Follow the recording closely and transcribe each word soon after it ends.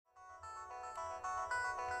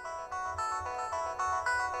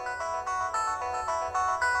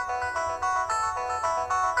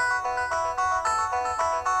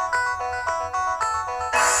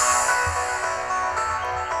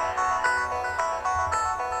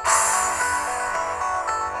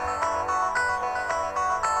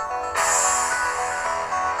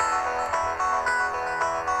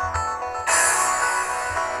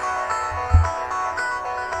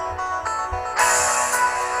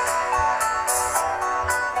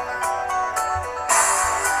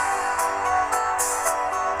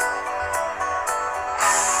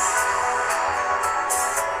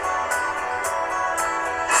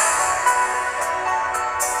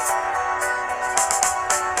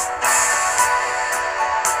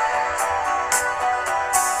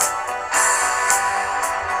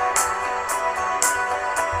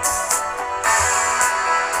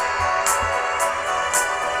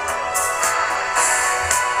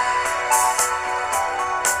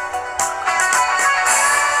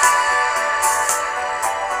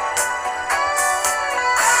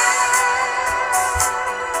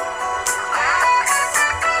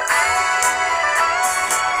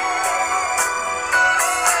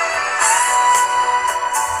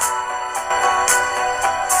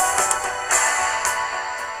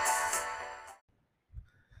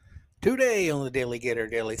the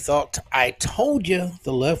DaleyGator DaleyThought. I told you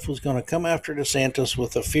the left was going to come after DeSantis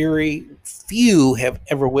with a fury few have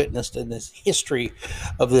ever witnessed in this history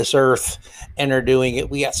of this earth, and are doing it.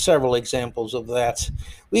 We got several examples of that.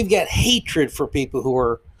 We've got hatred for people who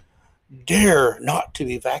are dare not to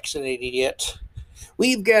be vaccinated yet.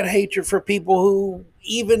 We've got hatred for people who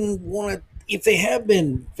even want to, if they have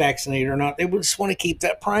been vaccinated or not, they would just want to keep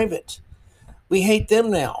that private. We hate them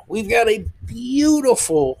now. We've got a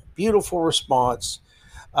beautiful, beautiful response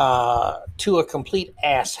to a complete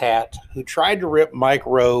asshat who tried to rip Mike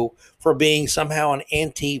Rowe for being somehow an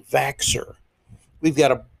anti-vaxxer. We've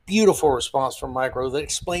got a beautiful response from Mike Rowe that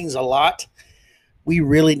explains a lot. We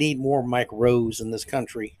really need more Mike Rowe's in this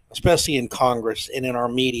country, especially in Congress and in our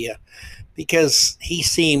media, because he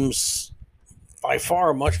seems by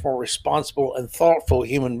far a much more responsible and thoughtful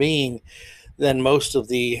human being than most of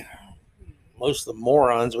the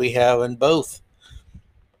morons we have in both.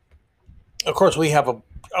 Of course, we have a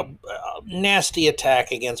nasty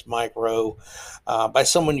attack against Mike Rowe by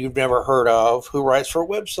someone you've never heard of, who writes for a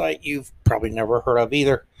website you've probably never heard of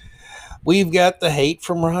either. We've got the hate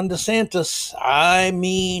from Ron DeSantis. I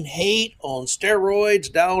mean, hate on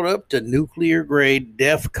steroids dialed up to nuclear grade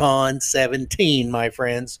DEFCON 17, my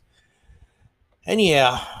friends. And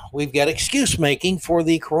yeah, we've got excuse making for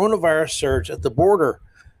the coronavirus surge at the border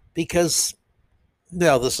because,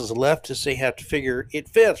 well, this is a leftist. They have to figure it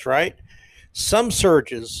fits, right? Some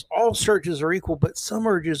surges, all surges are equal, but some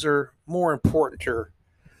urges are more important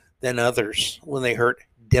than others when they hurt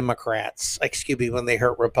Democrats. Excuse me, when they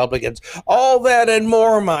hurt Republicans. All that and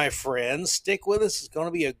more, my friends. Stick with us. It's going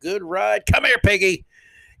to be a good ride. Come here, Piggy.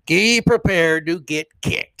 Be prepared to get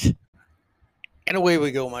kicked. And away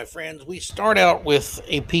we go, my friends. We start out with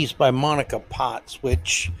a piece by Monica Potts,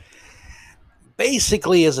 which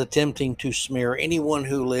basically is attempting to smear anyone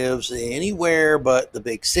who lives anywhere but the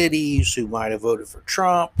big cities, who might have voted for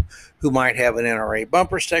Trump, who might have an NRA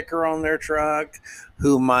bumper sticker on their truck,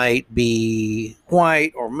 who might be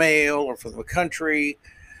white or male or from the country,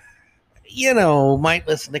 might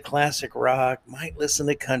listen to classic rock, might listen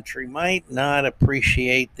to country, might not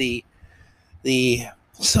appreciate the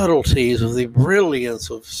subtleties of the brilliance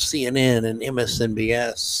of CNN and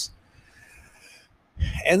MSNBS.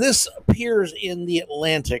 And this appears in The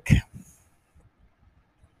Atlantic.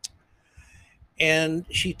 And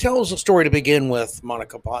she tells a story to begin with,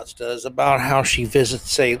 Monica Potts does, about how she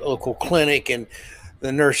visits a local clinic and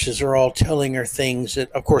the nurses are all telling her things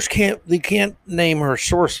that, of course, they can't name her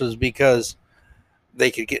sources because they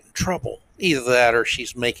could get in trouble. Either that or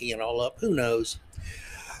she's making it all up. Who knows?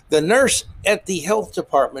 The nurse at the health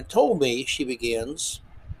department told me, she begins,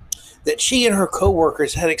 that she and her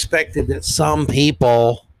coworkers had expected that some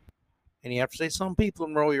people, and you have to say some people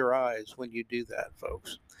and roll your eyes when you do that,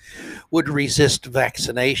 folks, would resist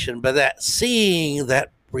vaccination, but that seeing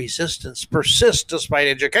that resistance persist despite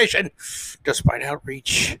education, despite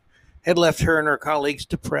outreach, had left her and her colleagues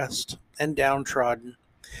depressed and downtrodden.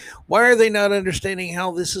 Why are they not understanding how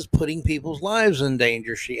this is putting people's lives in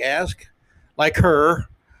danger, she asked. Like her,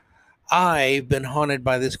 I've been haunted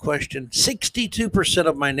by this question. 62%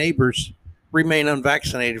 of my neighbors remain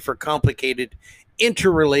unvaccinated for complicated,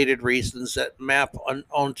 interrelated reasons that map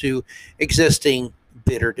onto existing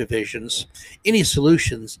bitter divisions. Any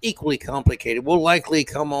solutions, equally complicated, will likely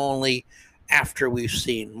come only after we've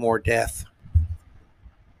seen more death.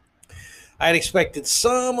 I had expected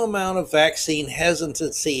some amount of vaccine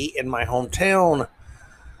hesitancy in my hometown.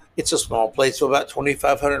 It's a small place of about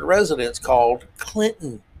 2,500 residents called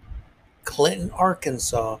Clinton,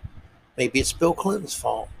 Arkansas. Maybe it's Bill Clinton's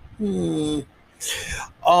fault.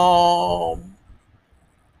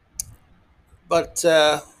 But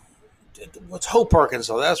what's Hope,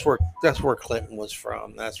 Arkansas? That's where Clinton was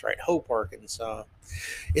from. That's right, Hope, Arkansas.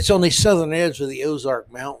 It's on the southern edge of the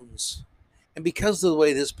Ozark Mountains. And because of the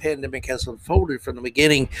way this pandemic has unfolded from the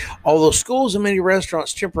beginning, although schools and many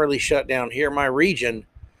restaurants temporarily shut down here, my region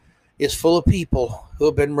is full of people who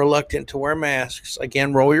have been reluctant to wear masks.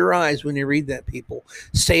 Again, roll your eyes when you read that, people.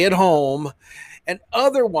 Stay at home and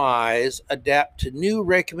otherwise adapt to new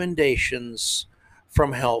recommendations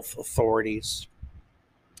from health authorities.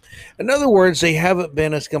 In other words, they haven't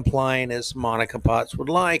been as compliant as Monica Potts would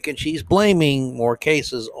like, and she's blaming more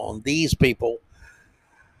cases on these people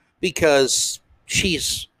because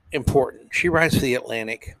she's important. She writes for The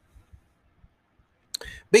Atlantic.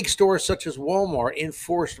 Big stores such as Walmart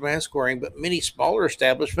enforced mask wearing, but many smaller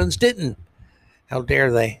establishments didn't. How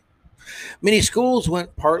dare they? Many schools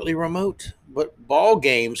went partly remote, but ball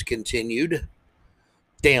games continued.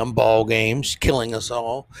 Damn ball games, killing us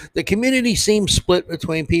all. The community seemed split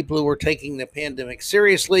between people who were taking the pandemic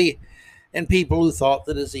seriously and people who thought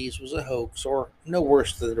the disease was a hoax or no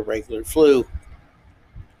worse than the regular flu.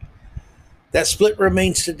 That split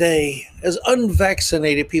remains today as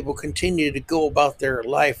unvaccinated people continue to go about their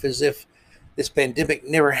life as if this pandemic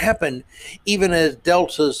never happened, even as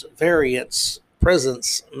Delta's variant's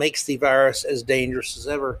presence makes the virus as dangerous as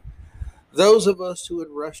ever. Those of us who had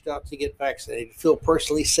rushed out to get vaccinated feel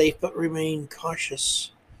personally safe but remain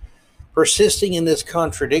cautious. Persisting in this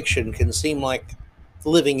contradiction can seem like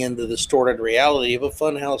living in the distorted reality of a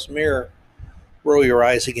funhouse mirror. Roll your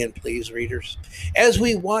eyes again, please, readers. As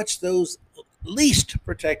we watch those least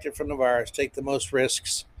protected from the virus take the most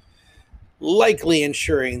risks, likely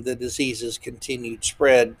ensuring the disease's continued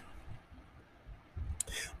spread.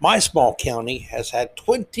 My small county has had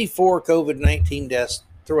 24 COVID 19 deaths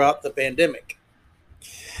throughout the pandemic,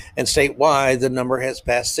 and statewide the number has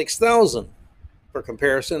passed 6,000. For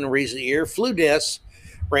comparison, in a recent year, flu deaths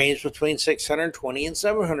ranged between 620 and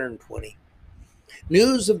 720.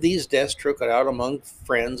 News of these deaths trickled out among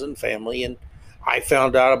friends and family, and I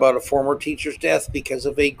found out about a former teacher's death because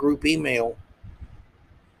of a group email.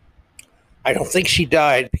 I don't think she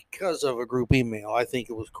died because of a group email. I think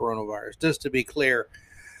it was coronavirus. Just to be clear,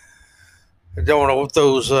 I don't know what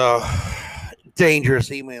those dangerous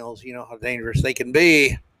emails, you know how dangerous they can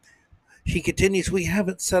be. She continues, we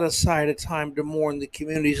haven't set aside a time to mourn the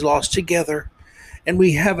community's loss together, and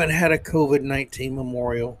we haven't had a COVID 19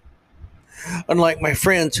 memorial. Unlike my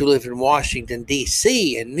friends who live in Washington,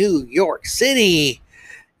 D.C. and New York City,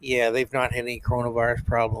 yeah, they've not had any coronavirus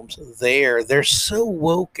problems there. They're so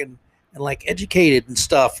woke and like educated and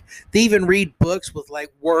stuff. They even read books with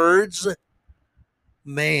like words.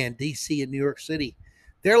 Man, D.C. and New York City,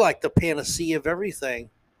 they're like the panacea of everything,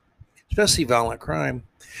 especially violent crime.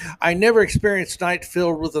 I never experienced night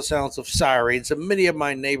filled with the sounds of sirens, and many of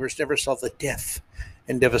my neighbors never saw the death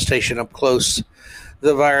and devastation up close.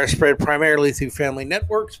 The virus spread primarily through family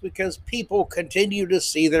networks because people continue to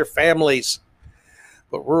see their families.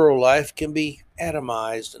 But rural life can be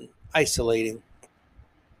atomized and isolating.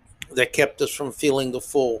 That kept us from feeling the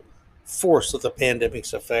full force of the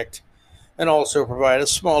pandemic's effect, and also provide a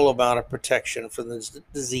small amount of protection from the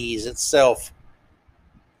disease itself.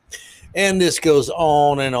 And this goes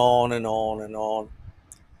on and on and on and on.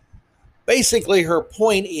 Basically, her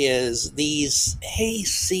point is these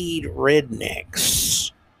hayseed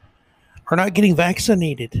rednecks are not getting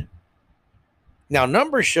vaccinated. Now,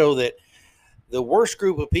 numbers show that the worst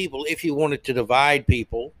group of people, if you wanted to divide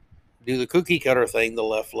people, do the cookie cutter thing the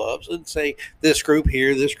left loves, and say this group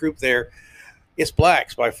here, this group there, it's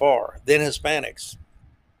blacks by far, then Hispanics.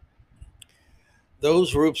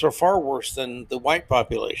 Those groups are far worse than the white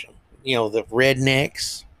population. You know, the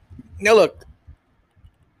rednecks. Now, look,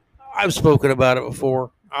 I've spoken about it before.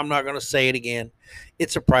 I'm not going to say it again.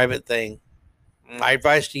 It's a private thing. My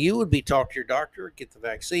advice to you would be talk to your doctor, get the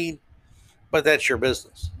vaccine, but that's your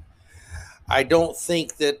business. I don't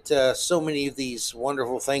think that so many of these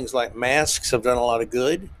wonderful things like masks have done a lot of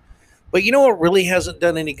good. But you know what really hasn't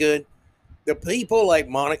done any good? The people like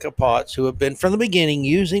Monica Potts, who have been from the beginning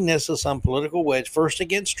using this as some political wedge, first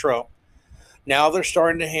against Trump. Now they're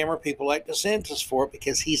starting to hammer people like DeSantis for it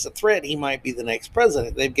because he's a threat. He might be the next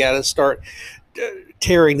president. They've got to start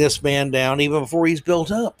tearing this man down even before he's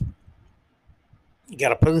built up. You got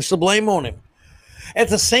to put the blame on him. At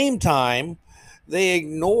the same time, they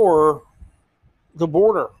ignore the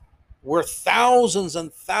border where thousands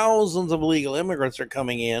and thousands of illegal immigrants are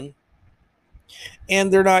coming in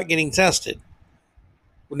and they're not getting tested.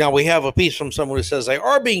 Now, we have a piece from someone who says they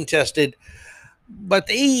are being tested, but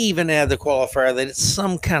they even add the qualifier that it's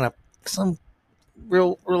some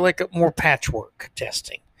real like a more patchwork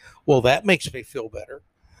testing. Well, that makes me feel better.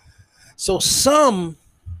 So some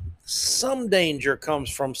danger comes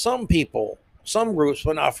from some people, some groups,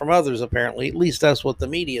 but not from others, apparently. At least that's what the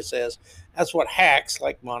media says. That's what hacks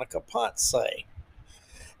like Monica Potts say.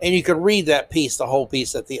 And you can read that piece, the whole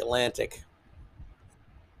piece at The Atlantic.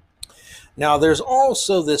 Now, there's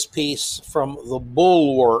also this piece from The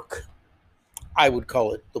Bulwark. I would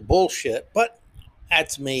call it the bullshit, but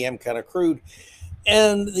that's me. I'm kind of crude.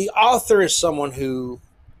 And the author is someone who,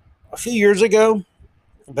 a few years ago,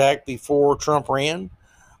 back before Trump ran,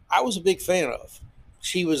 I was a big fan of.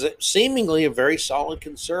 She was seemingly a very solid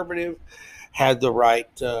conservative, had the right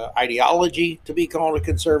ideology to be called a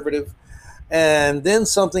conservative. And then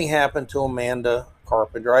something happened to Amanda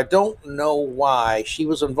Carpenter. I don't know why. She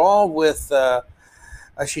was involved with,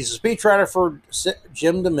 she's a speechwriter for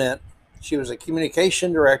Jim DeMint. She was a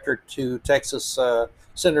communication director to Texas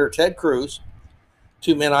Senator Ted Cruz,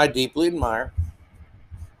 two men I deeply admire.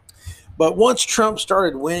 But once Trump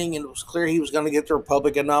started winning and it was clear he was going to get the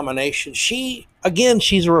Republican nomination, she Again,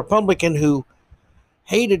 she's a Republican who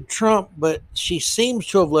hated Trump, but she seems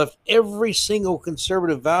to have left every single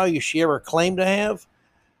conservative value she ever claimed to have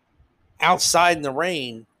outside in the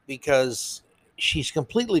rain because she's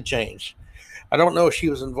completely changed. I don't know if she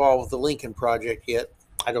was involved with the Lincoln Project yet.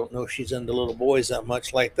 I don't know if she's into little boys that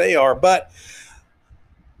much like they are, but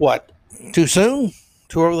what? Too soon?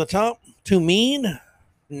 Too over the top? Too mean?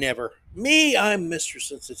 Never. Me, I'm Mr.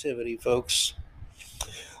 Sensitivity, folks.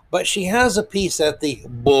 But she has a piece at the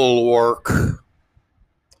Bulwark.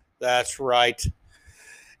 That's right.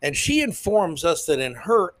 And she informs us that in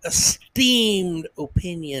her esteemed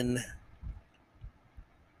opinion,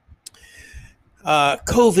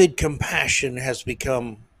 COVID compassion has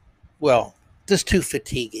become, well, just too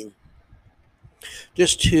fatiguing.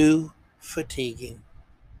 Just too fatiguing.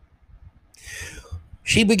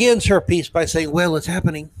 She begins her piece by saying, well, it's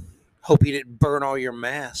happening. Hope you didn't burn all your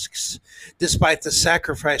masks. Despite the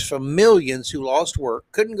sacrifice from millions who lost work,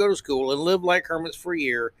 couldn't go to school, and lived like hermits for a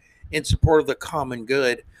year in support of the common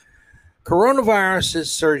good, coronavirus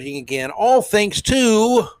is surging again, all thanks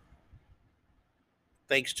to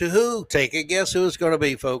who? Take a guess who it's going to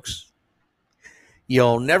be, folks.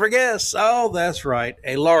 You'll never guess. Oh, that's right.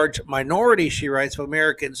 A large minority, she writes, of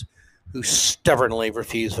Americans who stubbornly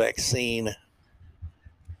refuse vaccine.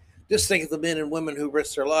 Just think of the men and women who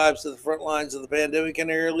risked their lives at the front lines of the pandemic in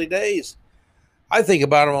the early days. I think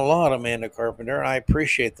about them a lot, Amanda Carpenter, and I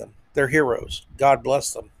appreciate them. They're heroes. God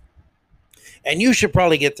bless them. And you should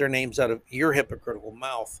probably get their names out of your hypocritical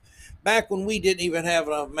mouth. Back when we didn't even have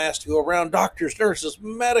enough masks to go around, doctors, nurses,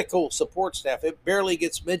 medical support staff, it barely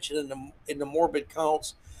gets mentioned in the morbid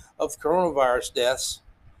counts of coronavirus deaths.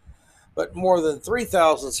 But more than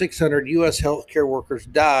 3,600 U.S. healthcare workers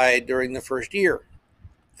died during the first year.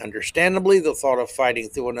 Understandably, the thought of fighting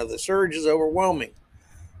through another surge is overwhelming.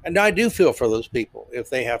 And I do feel for those people if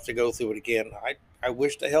they have to go through it again. I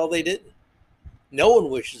wish the hell they didn't. No one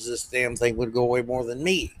wishes this damn thing would go away more than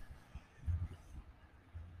me.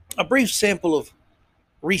 A brief sample of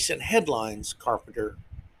recent headlines, Carpenter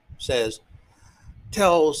says,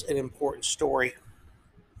 tells an important story.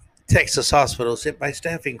 Texas hospitals hit by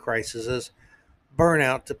staffing crisis as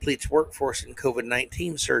burnout depletes workforce and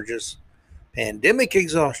COVID-19 surges. Pandemic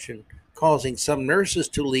exhaustion causing some nurses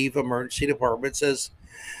to leave emergency departments as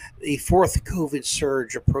the fourth COVID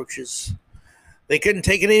surge approaches. They couldn't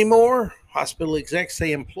take it anymore. Hospital execs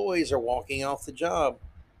say employees are walking off the job.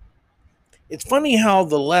 It's funny how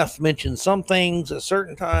the left mentions some things at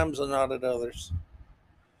certain times and not at others.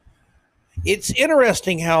 It's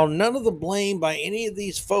interesting how none of the blame by any of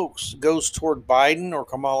these folks goes toward Biden or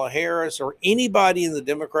Kamala Harris or anybody in the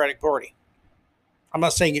Democratic Party. I'm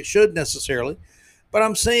not saying it should necessarily, but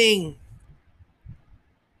I'm saying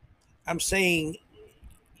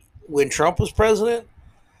when Trump was president,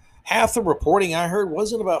 half the reporting I heard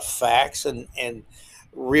wasn't about facts and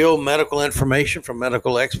real medical information from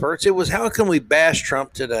medical experts. It was, how can we bash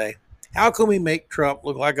Trump today? How can we make Trump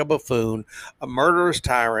look like a buffoon, a murderous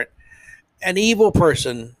tyrant, an evil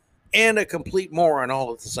person, and a complete moron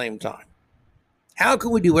all at the same time? How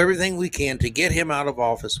can we do everything we can to get him out of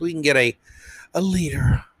office? We can get a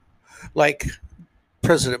leader like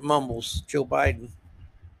President Mumbles, Joe Biden.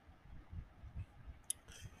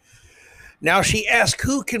 Now she asked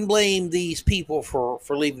who can blame these people for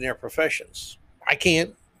leaving their professions. I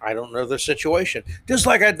can't. I don't know their situation. Just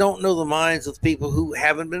like I don't know the minds of the people who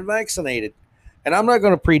haven't been vaccinated. And I'm not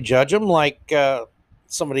going to prejudge them like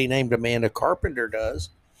somebody named Amanda Carpenter does.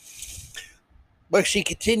 But she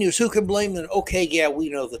continues, who can blame them? Okay, yeah, we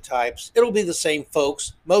know the types. It'll be the same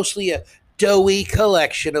folks, mostly a doughy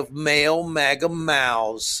collection of male MAGA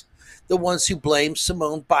mouths. The ones who blame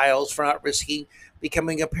Simone Biles for not risking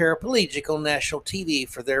becoming a paraplegic on national TV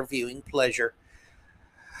for their viewing pleasure.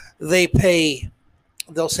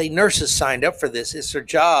 They'll say nurses signed up for this. It's their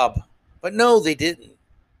job. But no, they didn't.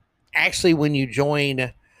 Actually, when you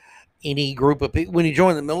join any group of people, when you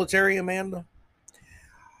join the military, Amanda,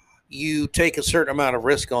 you take a certain amount of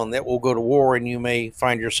risk on that will go to war and you may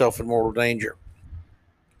find yourself in mortal danger.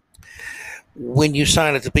 When you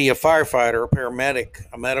sign up to be a firefighter, a paramedic,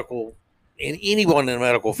 anyone in the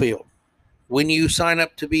medical field, when you sign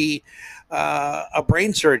up to be a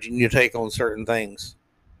brain surgeon, you take on certain things.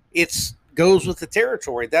 It goes with the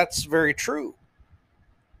territory. That's very true.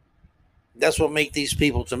 That's what makes these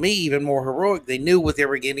people, to me, even more heroic. They knew what they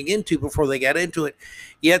were getting into before they got into it,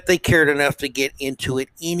 yet they cared enough to get into it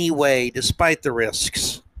anyway, despite the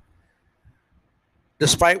risks,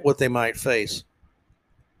 despite what they might face.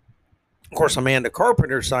 Of course, Amanda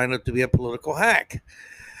Carpenter signed up to be a political hack.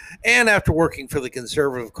 And after working for the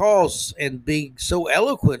conservative cause and being so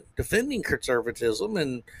eloquent defending conservatism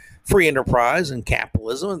and free enterprise and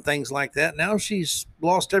capitalism and things like that. Now she's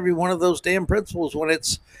lost every one of those damn principles when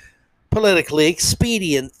it's politically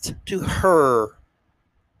expedient to her.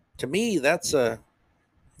 To me, that's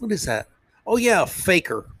what is that? Oh, yeah, a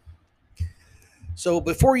faker. So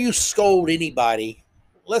before you scold anybody,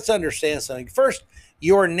 let's understand something. First,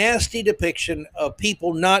 your nasty depiction of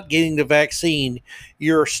people not getting the vaccine,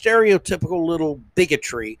 your stereotypical little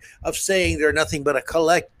bigotry of saying they're nothing but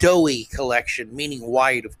a doughy collection, meaning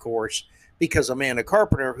white, of course, because Amanda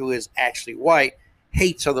Carpenter, who is actually white,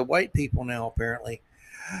 hates other white people now, apparently.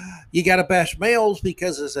 You got to bash males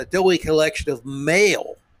because it's a doughy collection of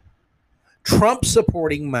male Trump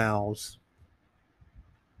supporting mouths.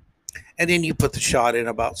 And then you put the shot in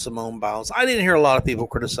about Simone Biles. I didn't hear a lot of people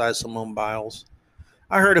criticize Simone Biles.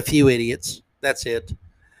 I heard a few idiots. That's it.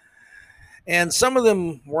 And some of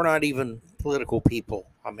them were not even political people,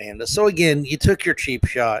 Amanda. So again, you took your cheap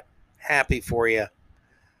shot. Happy for you.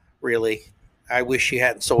 Really. I wish you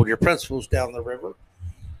hadn't sold your principles down the river.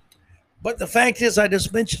 But the fact is, I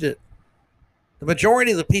just mentioned it. The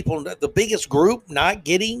majority of the people, the biggest group not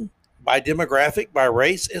getting by demographic, by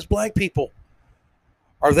race, is black people.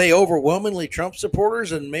 Are they overwhelmingly Trump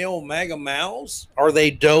supporters and male MAGA mouths? Are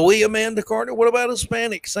they doughy, Amanda Carter? What about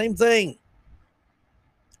Hispanics? Same thing.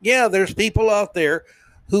 Yeah, there's people out there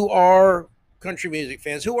who are country music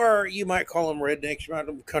fans, who are, you might call them rednecks, you might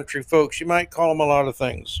call them country folks, you might call them a lot of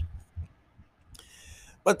things.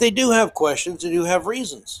 But they do have questions, they do have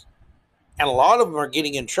reasons. And a lot of them are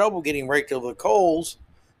getting in trouble, getting raked over the coals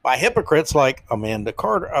by hypocrites like Amanda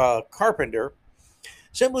Carpenter,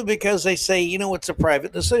 simply because they say, it's a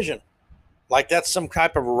private decision. Like that's some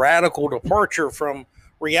type of radical departure from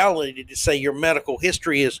reality to say your medical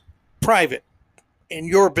history is private and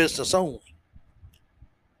your business only.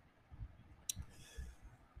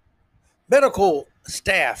 Medical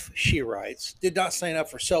staff, she writes, did not sign up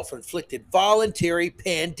for self-inflicted voluntary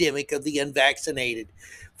pandemic of the unvaccinated.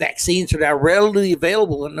 Vaccines are now readily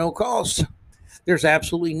available at no cost. There's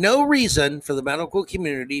absolutely no reason for the medical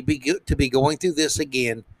community to be going through this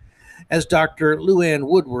again, as Dr. Luann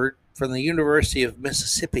Woodward from the University of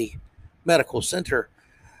Mississippi Medical Center,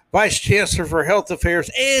 Vice Chancellor for Health Affairs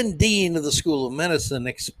and Dean of the School of Medicine,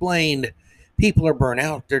 explained. People are burnt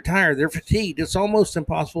out, they're tired, they're fatigued. It's almost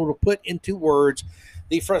impossible to put into words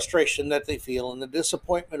the frustration that they feel and the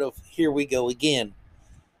disappointment of here we go again.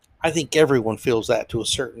 I think everyone feels that to a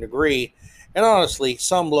certain degree, and honestly,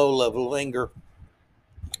 some low level of anger.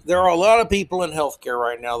 There are a lot of people in healthcare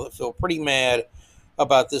right now that feel pretty mad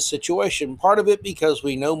about this situation. Part of it because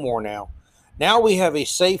we know more now. Now we have a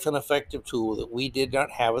safe and effective tool that we did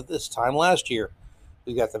not have at this time last year.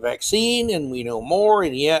 We got the vaccine and we know more,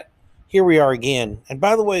 and yet here we are again. And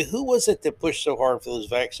by the way, who was it that pushed so hard for those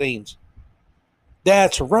vaccines?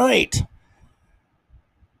 That's right.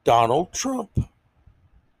 Donald Trump.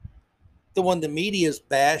 The one the media's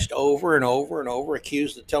bashed over and over and over,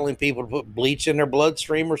 accused of telling people to put bleach in their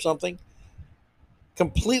bloodstream or something.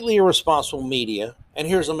 Completely irresponsible media. And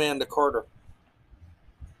here's Amanda Carter.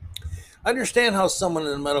 I understand how someone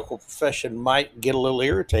in the medical profession might get a little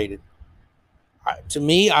irritated. To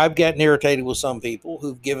me, I've gotten irritated with some people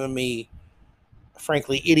who've given me,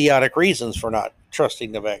 frankly, idiotic reasons for not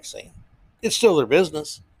trusting the vaccine. It's still their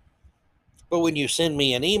business. But when you send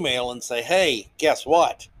me an email and say, hey, guess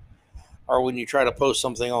what? Or when you try to post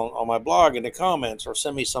something on my blog in the comments or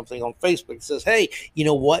send me something on Facebook that says, hey, you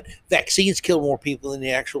know what? Vaccines kill more people than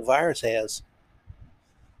the actual virus has.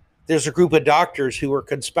 There's a group of doctors who are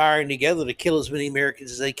conspiring together to kill as many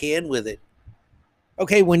Americans as they can with it.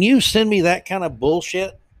 Okay, when you send me that kind of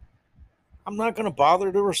bullshit, I'm not going to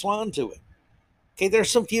bother to respond to it. Okay, there's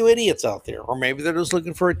some few idiots out there, or maybe they're just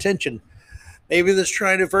looking for attention. Maybe they're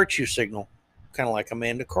trying to virtue signal, kind of like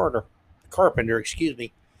Amanda Carpenter.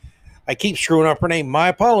 I keep screwing up her name. My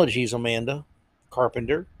apologies, Amanda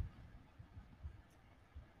Carpenter.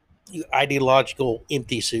 You ideological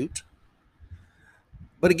empty suit.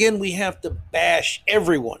 But again, we have to bash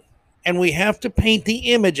everyone. And we have to paint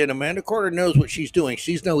the image, and Amanda Carter knows what she's doing.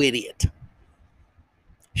 She's no idiot.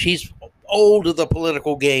 She's old to the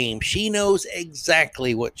political game. She knows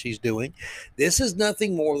exactly what she's doing. This is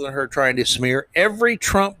nothing more than her trying to smear every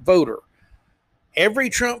Trump voter. Every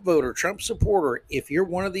Trump voter, Trump supporter, if you're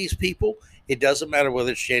one of these people, it doesn't matter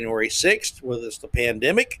whether it's January 6th, whether it's the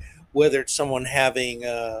pandemic, whether it's someone having,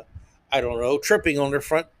 tripping on their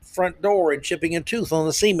front door and chipping a tooth on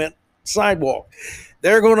the cement sidewalk.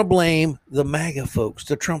 They're going to blame the MAGA folks,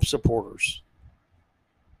 the Trump supporters,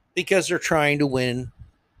 because they're trying to win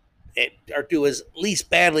or do as least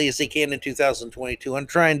badly as they can in 2022 and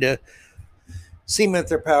trying to cement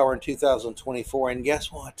their power in 2024. And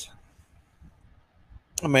guess what?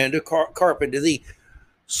 Amanda Carpenter, the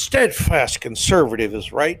steadfast conservative,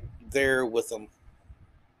 is right there with them.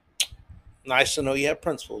 Nice to know you have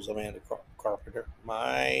principles, Amanda Carpenter.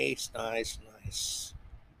 Nice, nice, nice.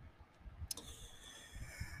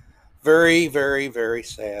 Very, very, very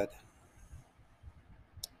sad.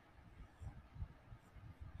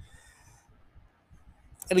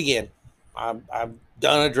 And again, I'm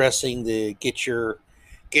done addressing the get your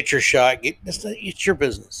shot. It's your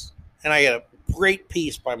business. And I got a great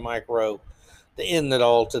piece by Mike Rowe to end it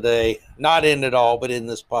all today. Not end it all, but in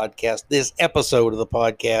this podcast, this episode of the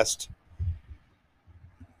podcast.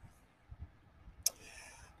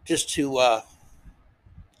 Just to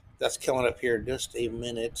that's coming up here in just a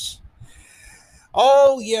minute.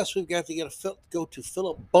 Oh yes, we've got to go to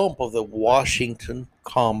Philip Bump of the Washington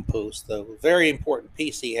Compost, though. A very important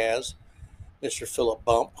piece he has, Mr. Philip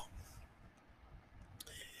Bump.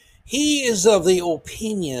 He is of the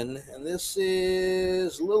opinion, and this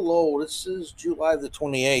is a little old. This is July the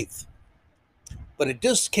 28th, but it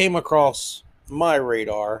just came across my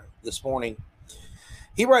radar this morning.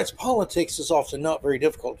 He writes, politics is often not very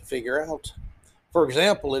difficult to figure out. For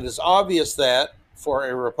example, it is obvious that for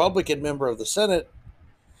a Republican member of the Senate,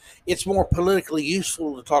 it's more politically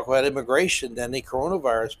useful to talk about immigration than the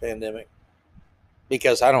coronavirus pandemic.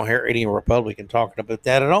 Because I don't hear any Republican talking about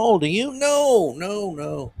that at all. Do you?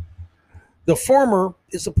 No. The former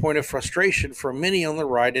is a point of frustration for many on the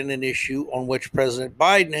right and an issue on which President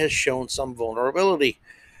Biden has shown some vulnerability.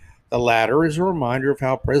 The latter is a reminder of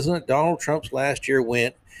how President Donald Trump's last year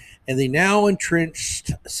went and the now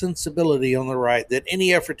entrenched sensibility on the right that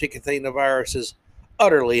any effort to contain the virus is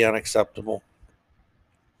utterly unacceptable.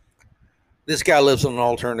 This guy lives in an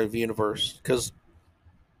alternative universe because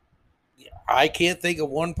I can't think of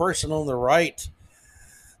one person on the right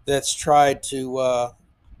that's tried to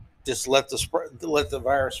just let the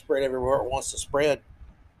virus spread everywhere it wants to spread.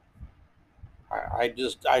 I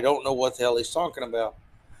don't know what the hell he's talking about.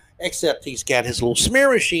 Except he's got his little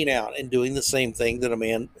smear machine out and doing the same thing that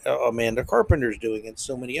Amanda Carpenter's doing and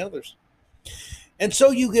so many others. And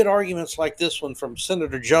so you get arguments like this one from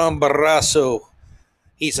Senator John Barrasso.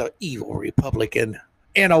 He's an evil Republican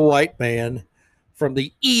and a white man from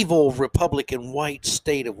the evil Republican white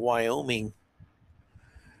state of Wyoming,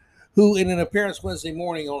 who in an appearance Wednesday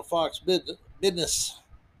morning on Fox Business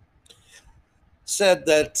said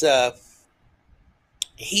that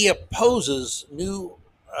he opposes new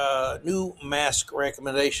mask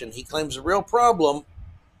recommendation. He claims the real problem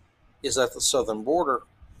is at the southern border,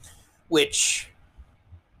 which,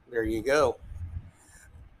 there you go.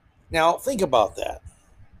 Now, think about that.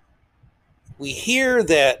 We hear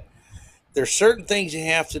that there's certain things you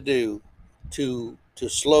have to do to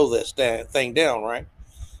slow this thing down, right?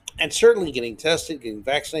 And certainly getting tested, getting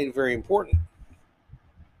vaccinated, very important.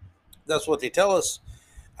 That's what they tell us,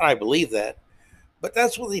 and I believe that. But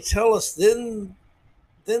that's what they tell us. Then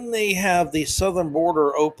they have the southern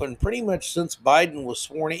border open pretty much since Biden was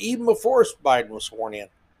sworn in, even before Biden was sworn in.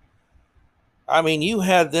 I mean, you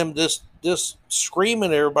had them just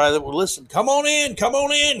screaming at everybody that would listen, come on in, come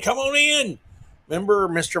on in, come on in. Remember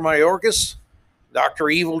Mr. Mayorkas, Dr.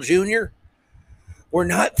 Evil Jr.? We're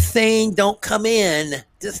not saying don't come in,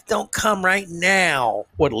 just don't come right now.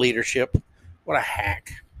 What a leadership. What a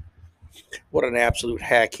hack. What an absolute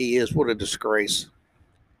hack he is. What a disgrace.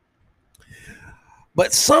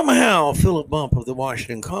 But somehow Philip Bump of the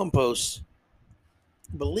Washington Compost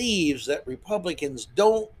believes that Republicans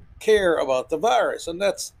don't care about the virus, and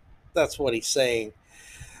that's what he's saying.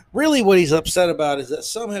 Really what he's upset about is that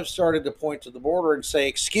some have started to point to the border and say,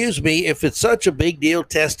 excuse me, if it's such a big deal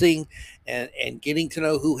testing and getting to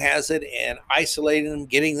know who has it and isolating them,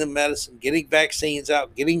 getting them medicine, getting vaccines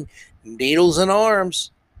out, getting needles and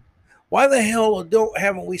arms, why the hell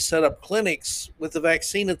haven't we set up clinics with the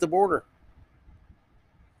vaccine at the border?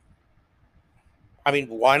 I mean,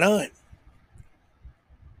 why not?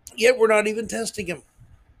 Yet we're not even testing him.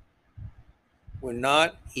 We're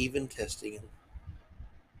not even testing him.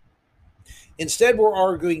 Instead, we're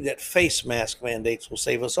arguing that face mask mandates will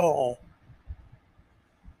save us all.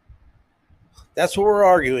 That's what we're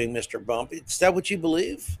arguing, Mr. Bump. Is that what you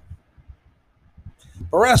believe?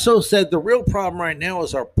 Barrasso said the real problem right now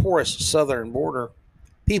is our porous southern border.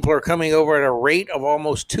 People are coming over at a rate of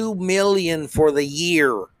almost 2 million for the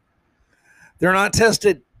year. They're not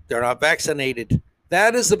tested. They're not vaccinated.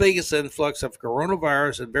 That is the biggest influx of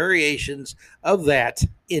coronavirus and variations of that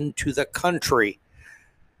into the country.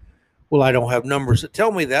 Well, I don't have numbers that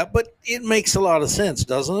tell me that, but it makes a lot of sense,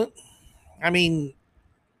 doesn't it? I mean,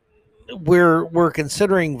 we're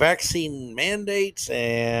considering vaccine mandates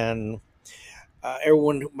and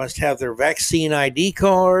Everyone must have their vaccine ID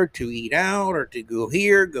card to eat out or to go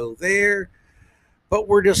here, go there. But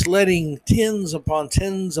we're just letting tens upon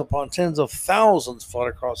tens upon tens of thousands flood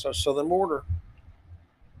across our southern border.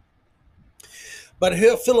 But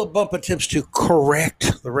Philip Bump attempts to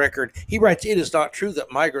correct the record. He writes, "It is not true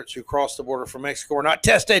that migrants who cross the border from Mexico are not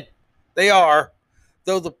tested. They are,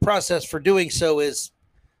 though the process for doing so is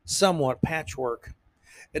somewhat patchwork."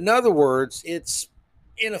 In other words, it's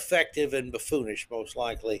ineffective and buffoonish, most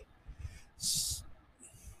likely.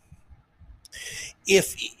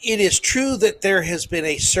 If it is true that there has been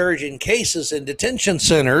a surge in cases in detention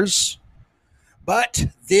centers, but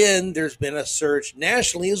then there's been a surge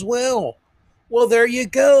nationally as well. Well, there you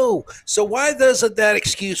go. So why doesn't that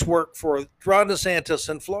excuse work for Ron DeSantis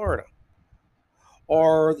in Florida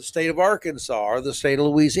or the state of Arkansas or the state of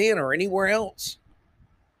Louisiana or anywhere else?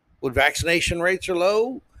 When vaccination rates are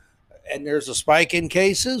low and there's a spike in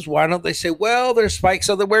cases, why don't they say, well, there's spikes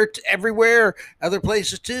everywhere, other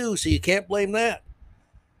places too, so you can't blame that?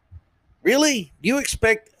 Really? Do you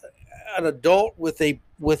expect an adult with a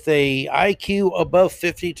IQ above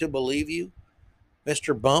 50 to believe you,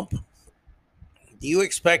 Mr. Bump? Do you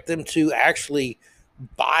expect them to actually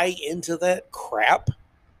buy into that crap?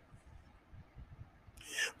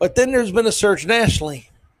 But then there's been a surge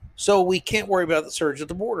nationally, so we can't worry about the surge at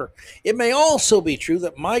the border. It may also be true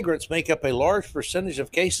that migrants make up a large percentage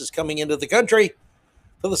of cases coming into the country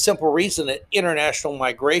for the simple reason that international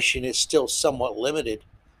migration is still somewhat limited.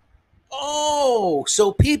 Oh,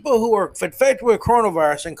 so people who are infected with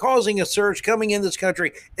coronavirus and causing a surge coming in this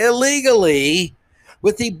country illegally,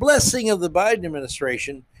 with the blessing of the Biden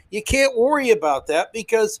administration, you can't worry about that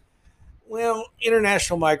because, well,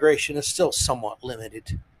 international migration is still somewhat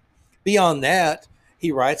limited. Beyond that,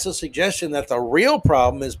 he writes, a suggestion that the real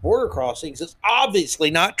problem is border crossings is obviously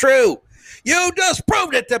not true. You just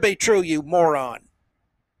proved it to be true, you moron.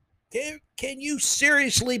 Can you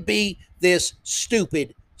seriously be this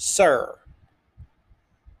stupid, sir?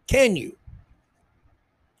 Can you?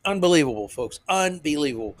 Unbelievable, folks.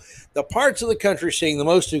 Unbelievable. The parts of the country seeing the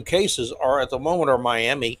most new cases are at the moment are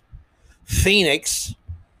Miami, Phoenix,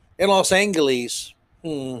 and Los Angeles.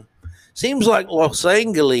 Seems like Los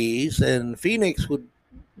Angeles and Phoenix would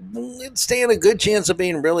stand a good chance of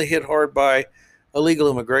being really hit hard by illegal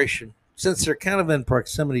immigration, since they're kind of in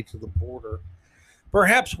proximity to the border.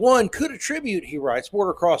 Perhaps one could attribute, he writes,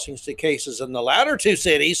 border crossings to cases in the latter two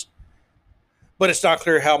cities, but it's not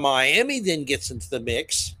clear how Miami then gets into the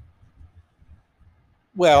mix.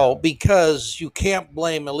 Well, because you can't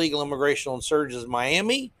blame illegal immigration on surges in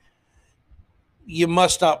Miami, you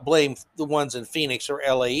must not blame the ones in Phoenix or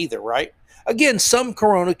LA either, right? Again, some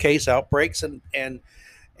corona case outbreaks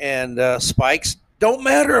and spikes don't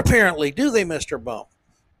matter apparently, do they, Mr. Bump?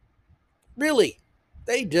 Really,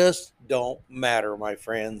 they just don't matter, my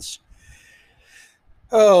friends.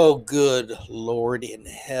 Oh, good Lord in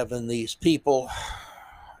heaven, these people,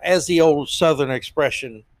 as the old Southern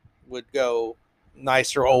expression would go,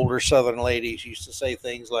 nicer, older Southern ladies used to say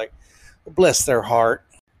things like, bless their heart.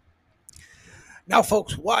 Now,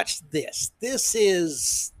 folks, watch this. This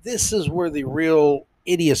is where the real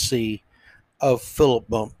idiocy of Philip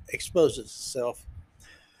Bump exposes itself.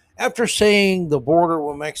 After saying the border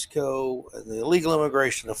with Mexico and the illegal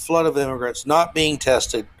immigration, the flood of immigrants not being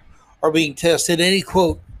tested, or being tested in any,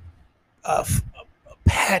 quote,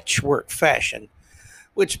 patchwork fashion,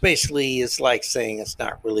 which basically is like saying it's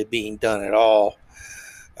not really being done at all.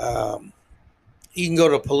 You can go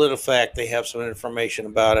to PolitiFact. They have some information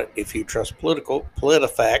about it if you trust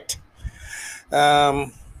PolitiFact.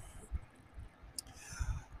 And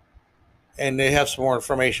they have some more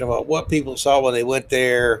information about what people saw when they went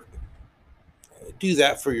there. Do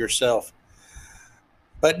that for yourself.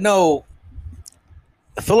 But no,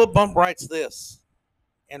 Philip Bump writes this.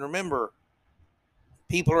 And remember,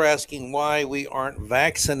 people are asking why we aren't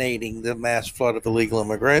vaccinating the mass flood of illegal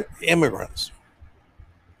immigrants.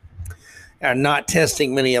 And not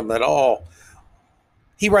testing many of them at all.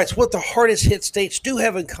 He writes, what the hardest hit states do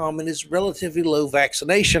have in common is relatively low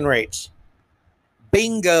vaccination rates.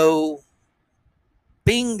 Bingo.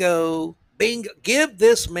 Bingo. Bingo. Give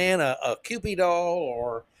this man a Cupid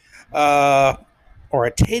doll or a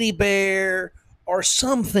teddy bear or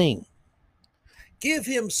something. Give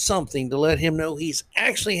him something to let him know he's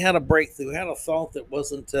actually had a breakthrough, had a thought that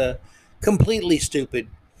wasn't completely stupid.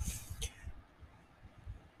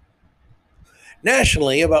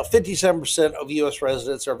 Nationally, about 57% of U.S.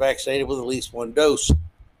 residents are vaccinated with at least one dose.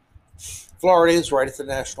 Florida is right at the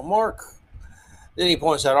national mark. Then he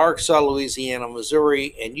points out Arkansas, Louisiana,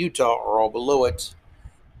 Missouri, and Utah are all below it.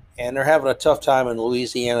 And they're having a tough time in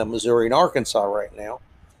Louisiana, Missouri, and Arkansas right now.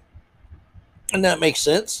 And that makes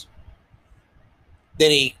sense.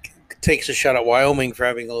 Then he takes a shot at Wyoming for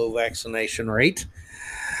having a low vaccination rate.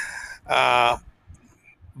 Uh,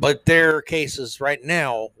 but their cases right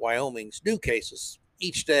now, Wyoming's new cases,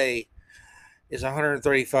 each day is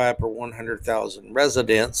 135 per 100,000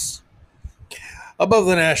 residents, above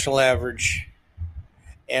the national average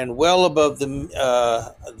and well above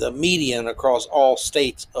the median across all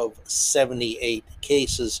states of 78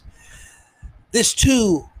 cases. This,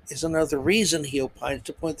 too, is another reason he opines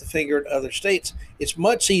to point the finger at other states. It's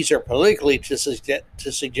much easier politically to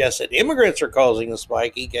suggest that immigrants are causing the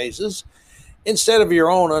spiky cases instead of your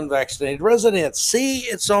own unvaccinated residents. See,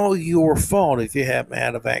 it's all your fault if you haven't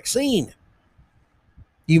had a vaccine.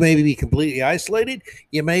 You may be completely isolated.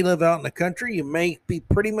 You may live out in the country. You may be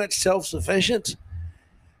pretty much self-sufficient.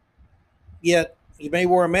 Yet you may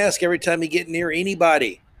wear a mask every time you get near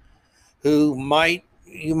anybody who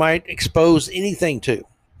you might expose anything to.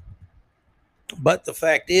 But the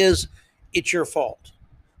fact is, it's your fault.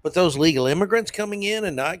 But those legal immigrants coming in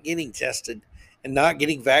and not getting tested and not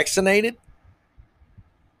getting vaccinated,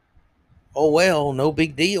 oh well, no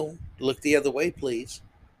big deal. Look the other way, please.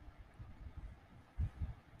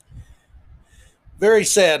 Very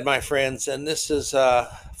sad, my friends. And this is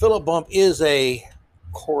Philip Bump is a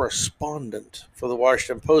correspondent for the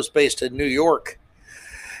Washington Post based in New York.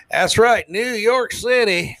 That's right, New York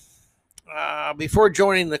City. Before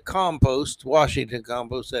joining the Compost, Washington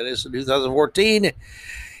Compost, that is, in 2014,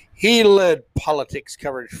 he led politics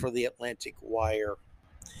coverage for the Atlantic Wire.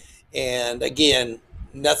 And again,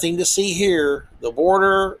 nothing to see here. The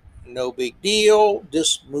border, no big deal.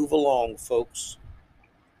 Just move along, folks.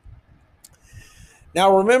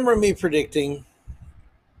 Now, remember me predicting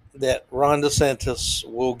that Ron DeSantis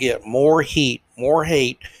will get more heat, more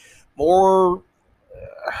hate, more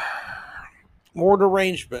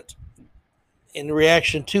derangement in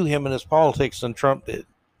reaction to him and his politics than Trump did.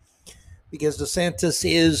 Because DeSantis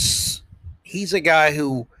he's a guy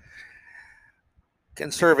who can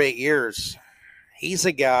serve 8 years. He's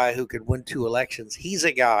a guy who could win 2 elections. He's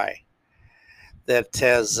a guy that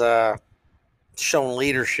has shown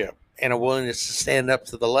leadership and a willingness to stand up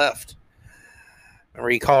to the left. Remember,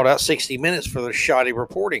 he called out 60 Minutes for their shoddy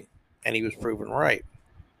reporting, and he was proven right.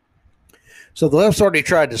 So the left's already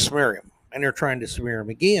tried to smear him, and they're trying to smear him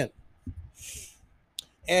again.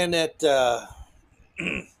 And that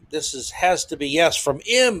has to be, yes, from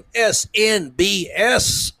MSNBS.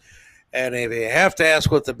 And if you have to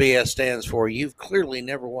ask what the BS stands for, you've clearly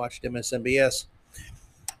never watched MSNBS.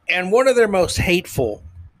 And one of their most hateful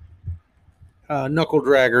knuckle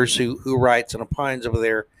draggers who writes and opines over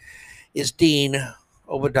there is Dean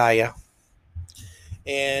Obadiah.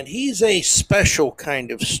 And he's a special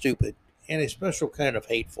kind of stupid and a special kind of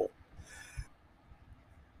hateful.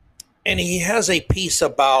 And he has a piece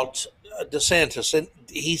about DeSantis, and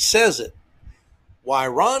he says it. Why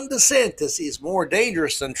Ron DeSantis is more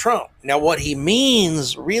dangerous than Trump. Now, what he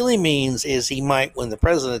really means, is he might win the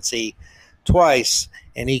presidency twice,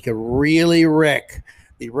 and he could really wreck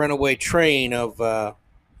the runaway train of,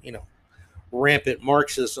 rampant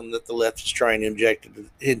Marxism that the left is trying to inject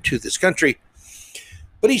into this country.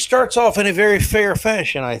 But he starts off in a very fair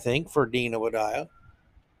fashion, I think, for Dean Obadiah.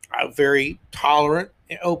 A very tolerant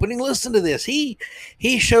opening. Listen to this. He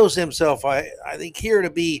shows himself, I think, here to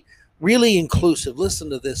be really inclusive. Listen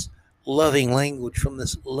to this loving language from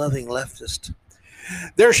this loving leftist.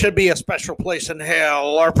 There should be a special place in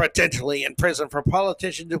hell or potentially in prison for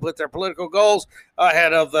politicians who put their political goals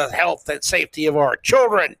ahead of the health and safety of our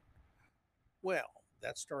children. Well,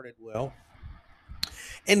 that started well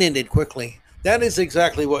and ended quickly. That is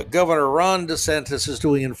exactly what Governor Ron DeSantis is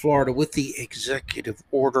doing in Florida with the executive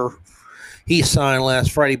order he signed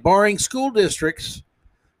last Friday, barring school districts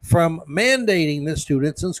from mandating that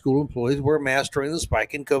students and school employees wear masks during the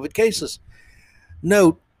spike in COVID cases.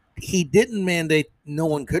 Note, he didn't mandate no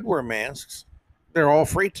one could wear masks. They're all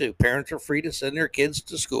free to. Parents are free to send their kids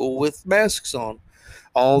to school with masks on.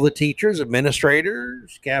 All the teachers,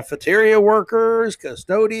 administrators, cafeteria workers,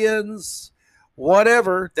 custodians,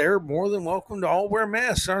 whatever, they're more than welcome to all wear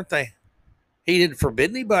masks, aren't they? He didn't forbid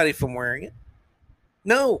anybody from wearing it.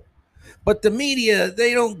 No. But the media,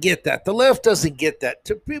 they don't get that. The left doesn't get that.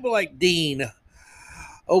 To people like Dean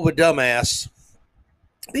Obadumbass,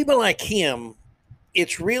 people like him,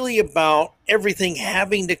 it's really about everything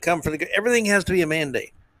having to come from everything has to be a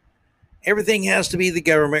mandate. Everything has to be the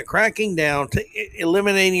government cracking down, to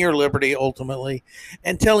eliminating your liberty ultimately,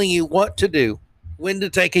 and telling you what to do, when to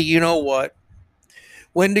take a you-know-what,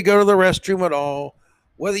 when to go to the restroom at all,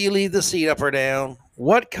 whether you leave the seat up or down,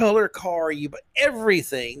 what color car you, but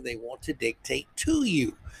everything they want to dictate to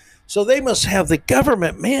you. So they must have the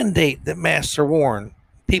government mandate that masks are worn.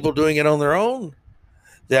 People doing it on their own,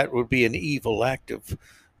 that would be an evil act of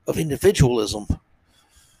individualism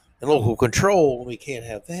and local control. We can't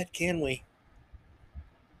have that, can we?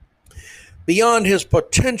 Beyond his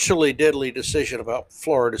potentially deadly decision about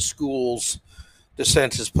Florida schools,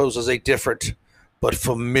 DeSantis poses a different but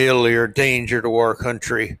familiar danger to our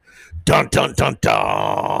country. Dun dun dun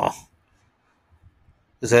dun.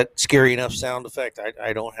 Is that scary enough sound effect?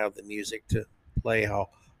 I don't have the music to play how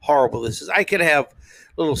horrible this is. I could have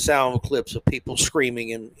little sound clips of people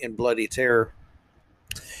screaming in bloody terror.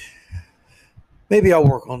 Maybe I'll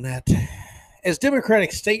work on that. As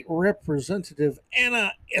Democratic State Representative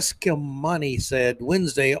Anna Eskamani said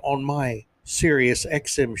Wednesday on my Sirius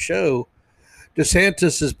XM show,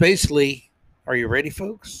 DeSantis is basically, are you ready,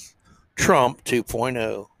 folks? Trump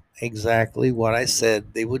 2.0. Exactly what I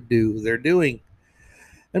said they would do. They're doing.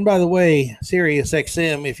 And by the way, Sirius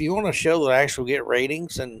XM, if you want a show that actually get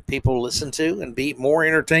ratings and people listen to and be more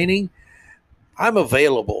entertaining, I'm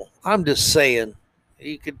available. I'm just saying,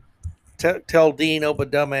 you could tell Dean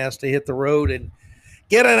Obadumbass to hit the road and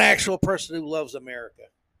get an actual person who loves America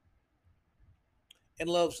and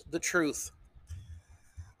loves the truth.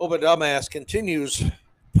 Obadumbass continues,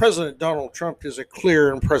 President Donald Trump is a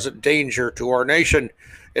clear and present danger to our nation,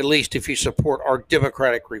 at least if you support our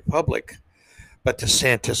democratic republic. But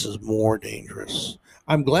DeSantis is more dangerous.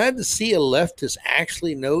 I'm glad to see a leftist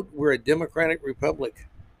actually note we're a democratic republic,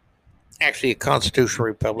 actually a constitutional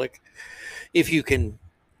republic. If you can,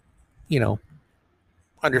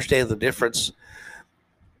 understand the difference.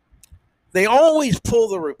 They always pull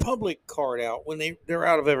the republic card out when they're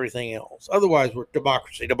out of everything else. Otherwise, we're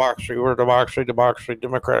democracy, we're democracy,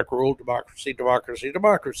 democratic rule, democracy.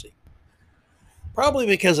 Probably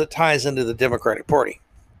because it ties into the Democratic Party.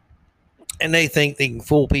 And they think they can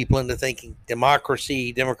fool people into thinking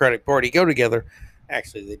democracy, Democratic Party go together.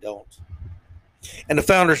 Actually, they don't. And the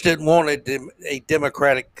founders didn't want a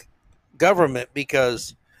democratic government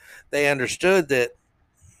because they understood that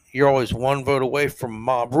you're always one vote away from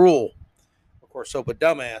mob rule. Of course,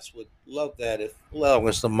 Obadumbass would love that if long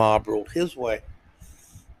as the mob ruled his way.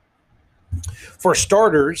 For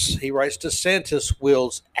starters, he writes, DeSantis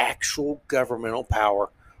wields actual governmental power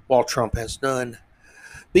while Trump has none.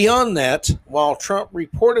 Beyond that, while Trump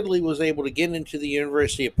reportedly was able to get into the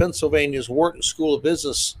University of Pennsylvania's Wharton School of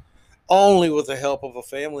Business only with the help of a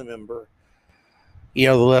family member, the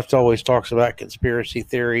left always talks about conspiracy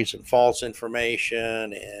theories and false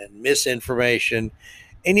information and misinformation,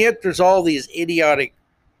 and yet there's all these idiotic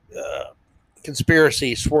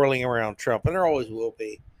conspiracies swirling around Trump, and there always will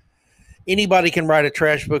be. Anybody can write a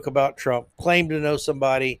trash book about Trump, claim to know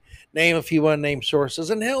somebody, name a few unnamed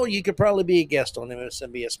sources, and hell, you could probably be a guest on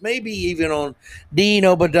MSNBS, maybe even on Dean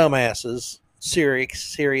Obadumbass's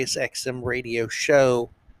Sirius XM radio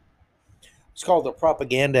show. It's called the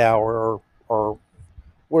Propaganda Hour, or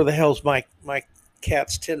where the hell's my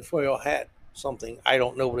cat's tinfoil hat? Something. I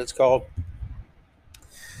don't know what it's called.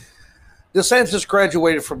 DeSantis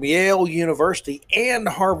graduated from Yale University and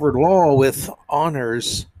Harvard Law with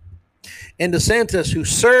honors. And DeSantis, who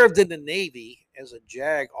served in the Navy as a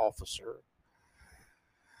JAG officer,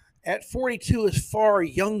 at 42 is far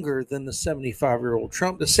younger than the 75-year-old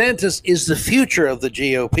Trump. DeSantis is the future of the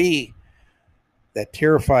GOP. That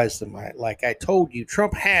terrifies them. Like I told you,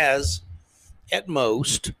 Trump has, at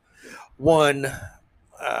most, one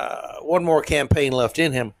more campaign left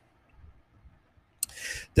in him.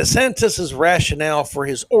 DeSantis' rationale for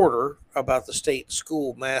his order about the state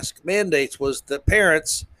school mask mandates was that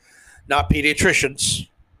parents, not pediatricians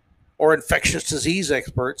or infectious disease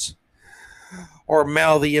experts or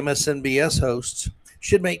mouthy MSNBS hosts,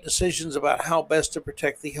 should make decisions about how best to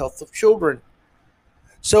protect the health of children.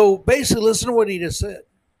 So basically, listen to what he just said.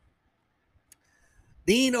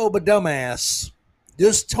 Dean Obadumbass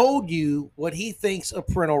just told you what he thinks of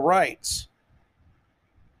parental rights,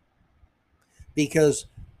 because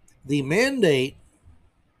the mandate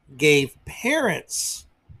gave parents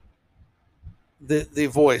the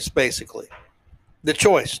voice, basically, the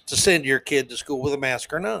choice to send your kid to school with a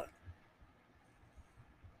mask or not.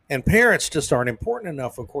 And parents just aren't important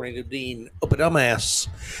enough, according to Dean Obadumbass.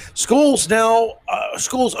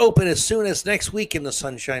 Schools open as soon as next week in the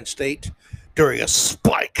Sunshine State during a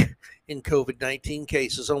spike in COVID-19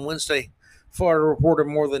 cases. On Wednesday, Florida reported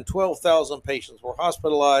more than 12,000 patients were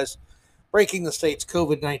hospitalized, breaking the state's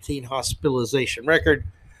COVID-19 hospitalization record,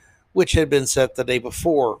 which had been set the day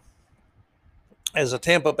before. As the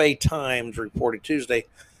Tampa Bay Times reported Tuesday,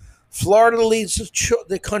 Florida leads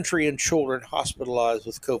the country in children hospitalized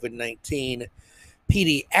with COVID-19.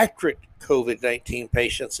 pediatric COVID-19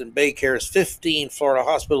 patients in Baycare's 15 Florida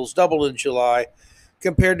hospitals doubled in July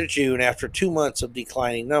compared to June after 2 months of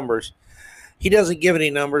declining numbers. He doesn't give any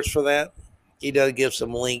numbers for that. He does give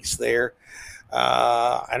some links there.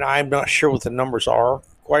 And I'm not sure what the numbers are,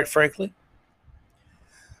 quite frankly.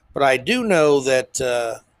 But I do know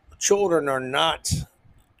that children are not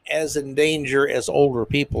as in danger as older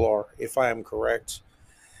people are, if I am correct.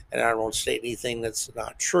 And I don't want to state anything that's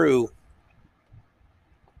not true.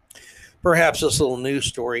 Perhaps this little news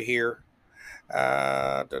story here.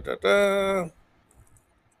 32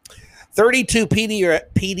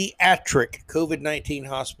 pediatric COVID-19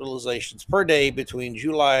 hospitalizations per day between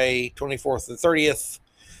July 24th and 30th.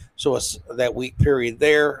 So it's that week period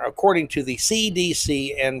there, according to the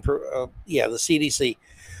CDC and the CDC,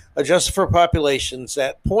 adjusted for populations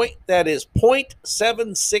that is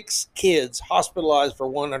 0.76 kids hospitalized for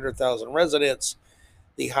 100,000 residents,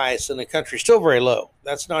 the highest in the country. Still very low.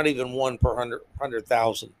 That's not even one per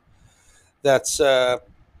 100,000. That's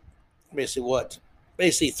basically what?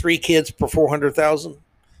 Basically 3 kids per 400,000.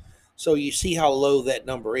 So you see how low that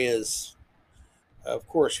number is. Of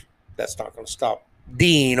course, that's not going to stop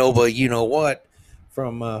Dean over you know what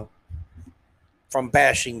from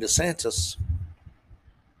bashing DeSantis.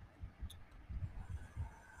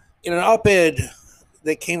 In an op-ed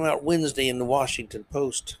that came out Wednesday in the Washington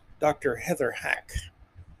Post, Dr. Heather Hack,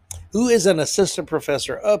 who is an assistant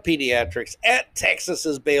professor of pediatrics at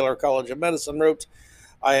Texas's Baylor College of Medicine, wrote,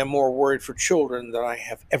 "I am more worried for children than I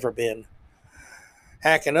have ever been."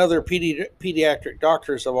 Hack and other pediatric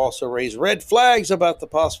doctors have also raised red flags about the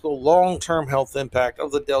possible long-term health impact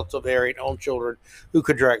of the Delta variant on children who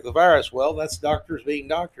contract the virus. Well, that's doctors being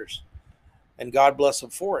doctors, and God bless them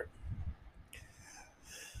for it.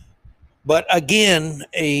 But again,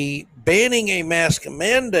 banning a mask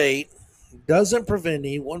mandate doesn't prevent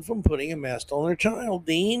anyone from putting a mask on their child,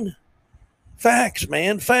 Dean. Facts,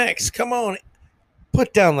 man, facts. Come on.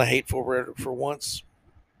 Put down the hateful rhetoric for once.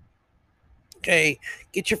 Okay,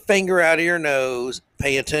 get your finger out of your nose.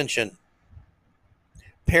 Pay attention.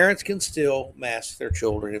 Parents can still mask their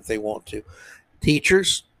children if they want to.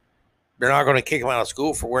 Teachers, they're not going to kick them out of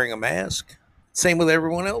school for wearing a mask. Same with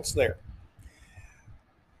everyone else there.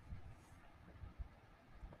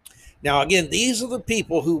 Now, again, these are the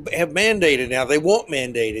people who have mandated now. They want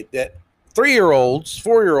mandated that 3-year-olds,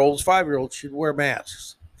 4-year-olds, 5-year-olds should wear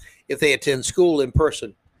masks if they attend school in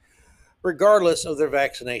person, regardless of their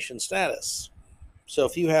vaccination status. So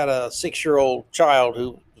if you had a 6-year-old child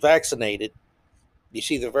who vaccinated, you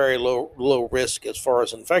see the very low risk as far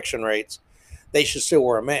as infection rates, they should still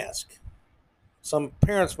wear a mask. Some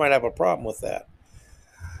parents might have a problem with that.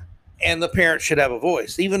 And the parents should have a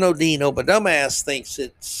voice. Even though Dean Obadumbass thinks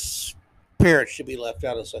parents should be left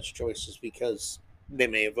out of such choices because they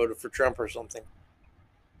may have voted for Trump or something.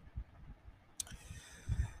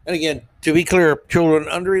 And again, to be clear, children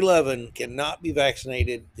under 11 cannot be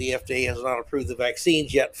vaccinated. The FDA has not approved the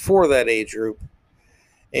vaccines yet for that age group.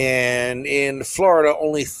 And in Florida,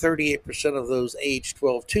 only 38% of those aged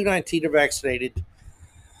 12 to 19 are vaccinated.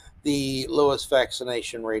 The lowest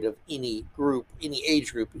vaccination rate of any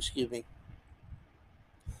age group,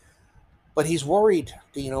 But he's worried,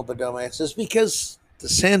 Dean Obadumbass, is because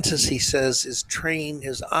DeSantis, he says, is trained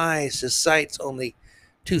his sights on the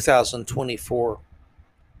 2024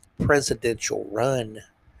 presidential run.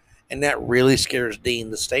 And that really scares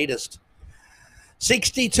Dean, the statist.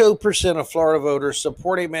 62% of Florida voters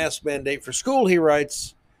support a mask mandate for school, he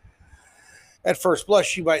writes. At first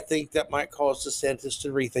blush, you might think that might cause DeSantis to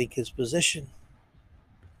rethink his position.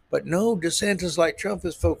 But no, DeSantis, like Trump,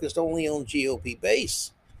 is focused only on GOP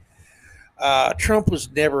base. Trump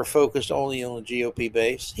was never focused only on the GOP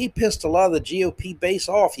base. He pissed a lot of the GOP base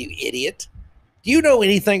off, you idiot. Do you know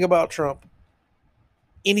anything about Trump?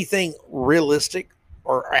 Anything realistic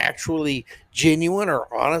or actually genuine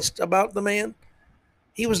or honest about the man?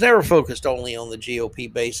 He was never focused only on the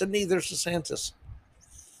GOP base, and neither is DeSantis.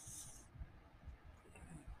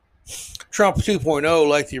 Trump 2.0,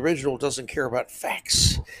 like the original, doesn't care about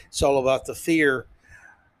facts. It's all about the fear.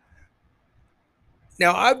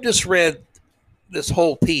 Now, I've just read this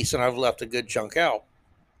whole piece, and I've left a good chunk out.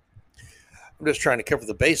 I'm just trying to cover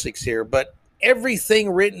the basics here, but everything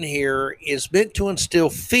written here is meant to instill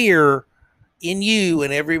fear in you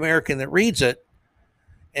and every American that reads it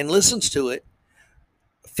and listens to it.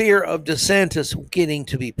 Fear of DeSantis getting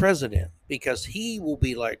to be president because he will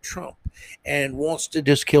be like Trump and wants to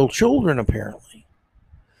just kill children, apparently.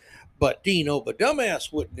 But Dean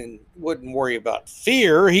Obadumbass wouldn't worry about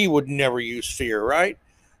fear. He would never use fear, right?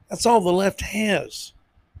 That's all the left has.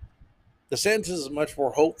 DeSantis is a much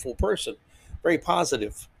more hopeful person, very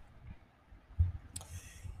positive.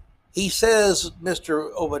 He says,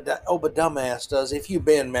 Mr. Obadumbass does, if you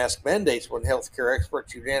ban mask mandates when healthcare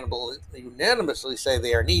experts unanimously say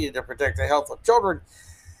they are needed to protect the health of children,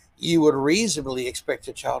 you would reasonably expect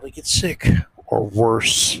a child to get sick or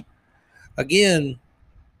worse. Again,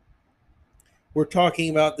 we're talking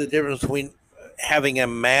about the difference between having a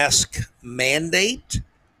mask mandate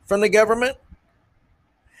from the government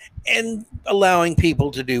and allowing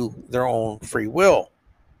people to do their own free will.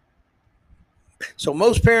 So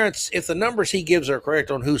most parents, if the numbers he gives are correct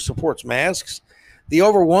on who supports masks, the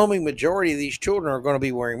overwhelming majority of these children are going to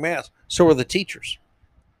be wearing masks. So are the teachers.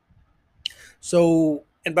 So,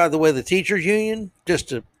 and by the way, the teachers union, just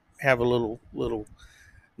to have a little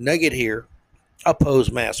nugget here,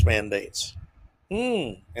 oppose mask mandates.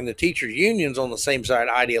 And the teachers union's on the same side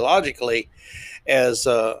ideologically as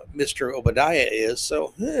Mr. Obadiah is.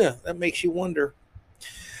 So, that makes you wonder.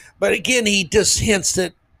 But again, he just hints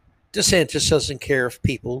that DeSantis doesn't care if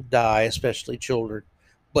people die, especially children.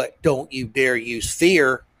 But don't you dare use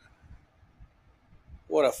fear.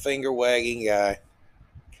 What a finger-wagging guy.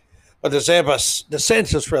 But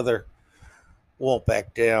DeSantis rather won't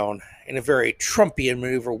back down. In a very Trumpian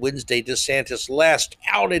maneuver Wednesday, DeSantis last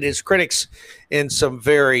outed his critics in some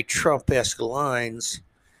very Trump-esque lines.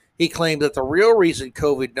 He claimed that the real reason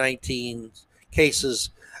COVID-19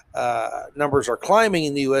 cases numbers are climbing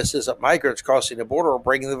in the U.S. is that migrants crossing the border are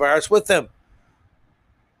bringing the virus with them.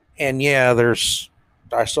 And yeah,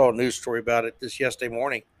 I saw a news story about it this yesterday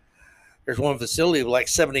morning. There's one facility with like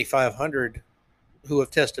 7,500 who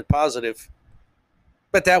have tested positive.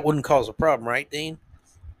 But that wouldn't cause a problem, right, Dean?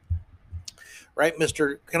 Right,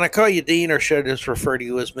 Mr. Can I call you Dean, or should I just refer to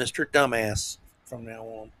you as Mr. Dumbass from now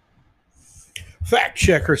on? Fact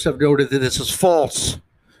checkers have noted that this is false.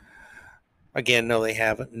 Again, no, they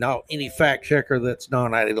haven't. No, any fact checker that's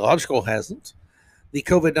non-ideological hasn't. The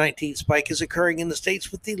COVID-19 spike is occurring in the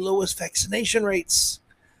states with the lowest vaccination rates,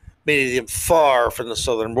 many of them far from the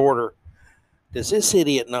southern border. Does this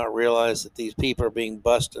idiot not realize that these people are being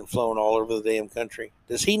bussed and flown all over the damn country?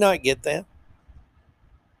 Does he not get that?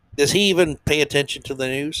 Does he even pay attention to the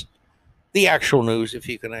news? The actual news, if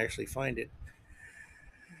you can actually find it.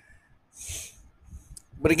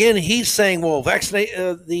 But again, he's saying, well,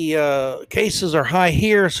 the cases are high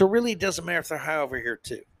here, so really it doesn't matter if they're high over here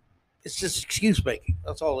too. It's just excuse making.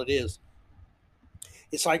 That's all it is.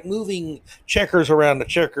 It's like moving checkers around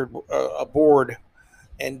a board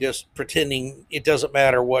and just pretending it doesn't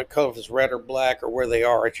matter what color, if it's red or black or where they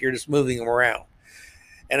are. You're just moving them around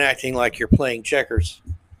and acting like you're playing checkers.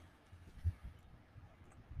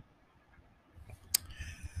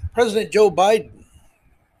 President Joe Biden,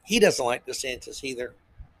 he doesn't like DeSantis either.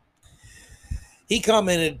 He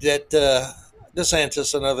commented that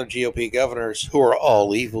DeSantis and other GOP governors, who are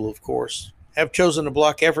all evil, of course, have chosen to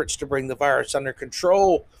block efforts to bring the virus under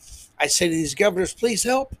control. I say to these governors, please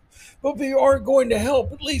help. But if you aren't going to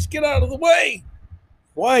help, at least get out of the way.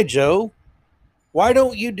 Why, Joe? Why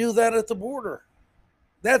don't you do that at the border?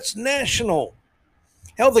 That's national.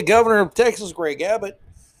 Hell, the governor of Texas, Greg Abbott,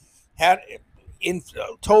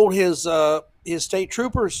 told his state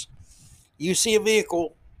troopers, you see a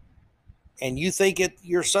vehicle and you think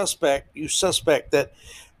you suspect that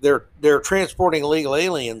they're transporting illegal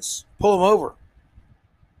aliens, pull them over.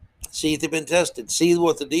 See if they've been tested. See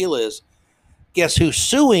what the deal is. Guess who's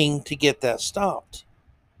suing to get that stopped?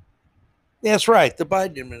 That's right, the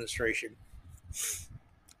Biden administration.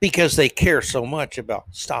 Because they care so much about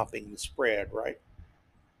stopping the spread, right?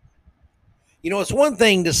 You know, it's one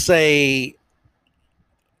thing to say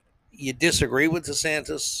you disagree with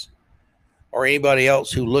DeSantis or anybody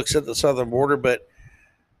else who looks at the southern border, but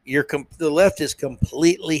the left is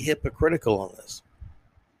completely hypocritical on this.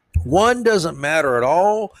 One doesn't matter at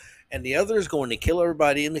all, and the other is going to kill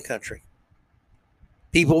everybody in the country.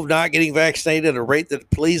 People not getting vaccinated at a rate that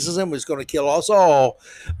pleases them is going to kill us all,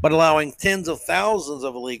 but allowing tens of thousands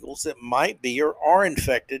of illegals that might be or are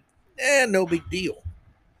infected, no big deal.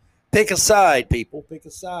 Pick a side, people. Pick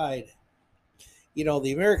a side. You know,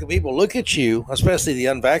 the American people look at you, especially the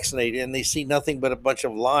unvaccinated, and they see nothing but a bunch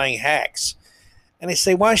of lying hacks. And they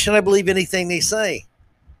say, why should I believe anything they say?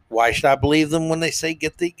 Why should I believe them when they say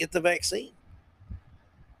get the vaccine?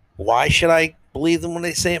 Why should I believe them when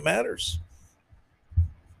they say it matters?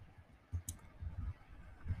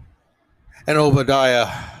 And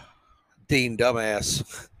Obadiah, Dean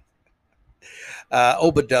Dumbass,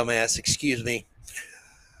 Obadumbass, excuse me,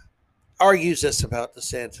 argues this about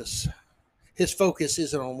DeSantis. His focus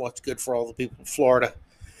isn't on what's good for all the people in Florida.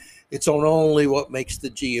 It's on only what makes the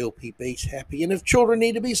GOP base happy. And if children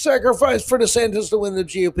need to be sacrificed for DeSantis to win the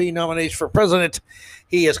GOP nomination for president,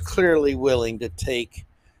 he is clearly willing to take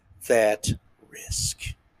that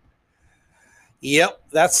risk. Yep,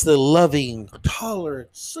 that's the loving, tolerant,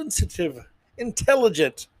 sensitive,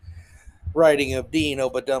 intelligent writing of Dean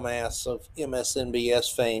Obadumbass of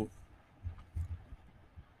MSNBS fame.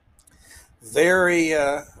 Very,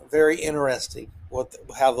 very interesting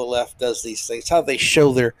how the left does these things, how they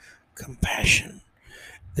show their compassion,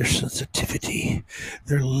 their sensitivity,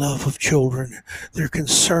 their love of children, their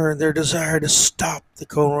concern, their desire to stop the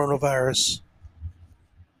coronavirus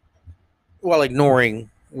while ignoring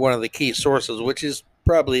one of the key sources, which is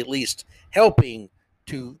probably at least helping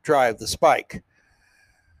to drive the spike.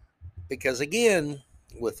 Because again,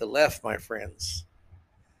 with the left, my friends,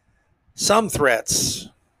 some threats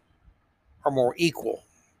are more equal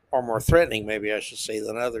or more threatening, maybe I should say,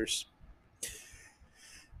 than others.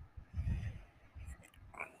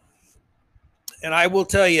 And I will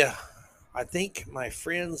tell you, I think, my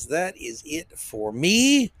friends, that is it for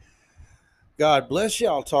me. God bless you.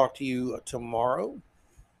 I'll talk to you tomorrow.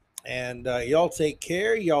 And y'all take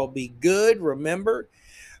care. Y'all be good. Remember,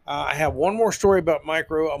 I have one more story about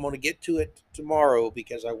micro. I'm going to get to it tomorrow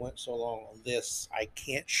because I went so long on this. I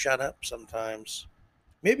can't shut up sometimes.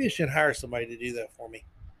 Maybe I should hire somebody to do that for me.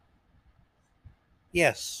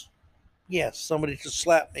 Yes. Yes. Somebody to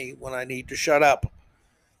slap me when I need to shut up.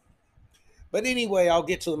 But anyway, I'll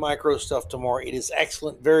get to the micro stuff tomorrow. It is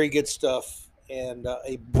excellent, very good stuff, and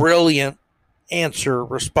a brilliant answer,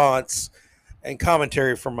 response, and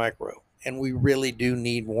commentary from micro. And we really do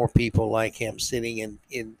need more people like him sitting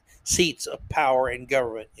in seats of power and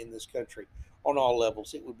government in this country on all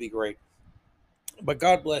levels. It would be great. But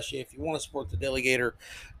God bless you. If you want to support the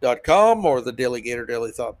DaleyGator.com or the DaleyGator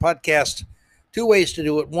DaleyThought podcast, two ways to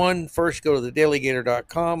do it. One, first go to the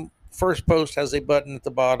DaleyGator.com. First post has a button at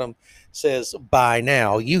the bottom, says buy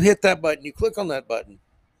now. You hit that button, you click on that button.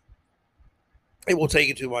 It will take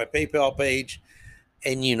you to my PayPal page,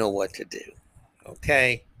 and you know what to do.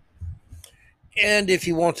 Okay? And if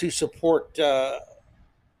you want to support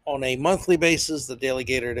on a monthly basis the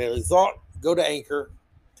DaleyGator Daily Thought, go to anchor.fm.Doug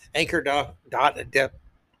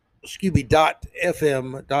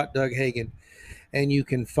and you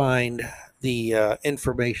can find the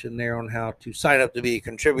information there on how to sign up to be a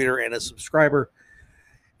contributor and a subscriber.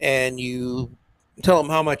 And you tell them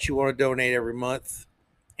how much you want to donate every month,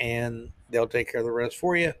 and they'll take care of the rest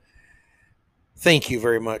for you. Thank you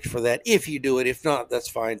very much for that. If you do it, if not, that's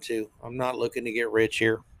fine too. I'm not looking to get rich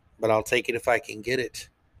here, but I'll take it if I can get it.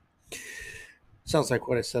 Sounds like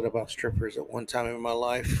what I said about strippers at one time in my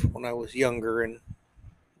life when I was younger and,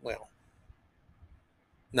 well,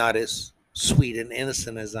 not as sweet and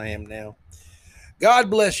innocent as I am now. God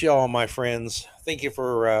bless y'all, my friends. Thank you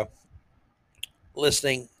for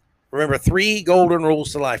listening. Remember, 3 golden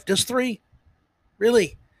rules to life. Just 3?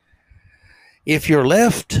 Really? If you're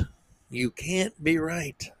left, you can't be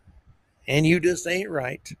right. And you just ain't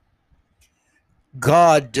right.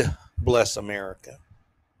 God bless America.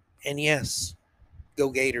 And yes, go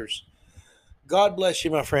Gators. God bless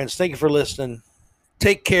you, my friends. Thank you for listening.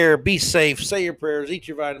 Take care. Be safe. Say your prayers. Eat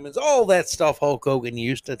your vitamins. All that stuff Hulk Hogan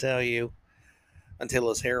used to tell you until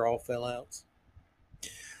his hair all fell out.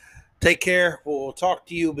 Take care. We'll talk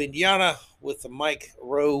to you, Indiana, with the Mike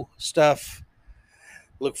Rowe stuff.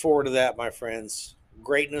 Look forward to that, my friends.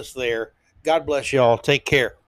 Greatness there. God bless y'all. Take care.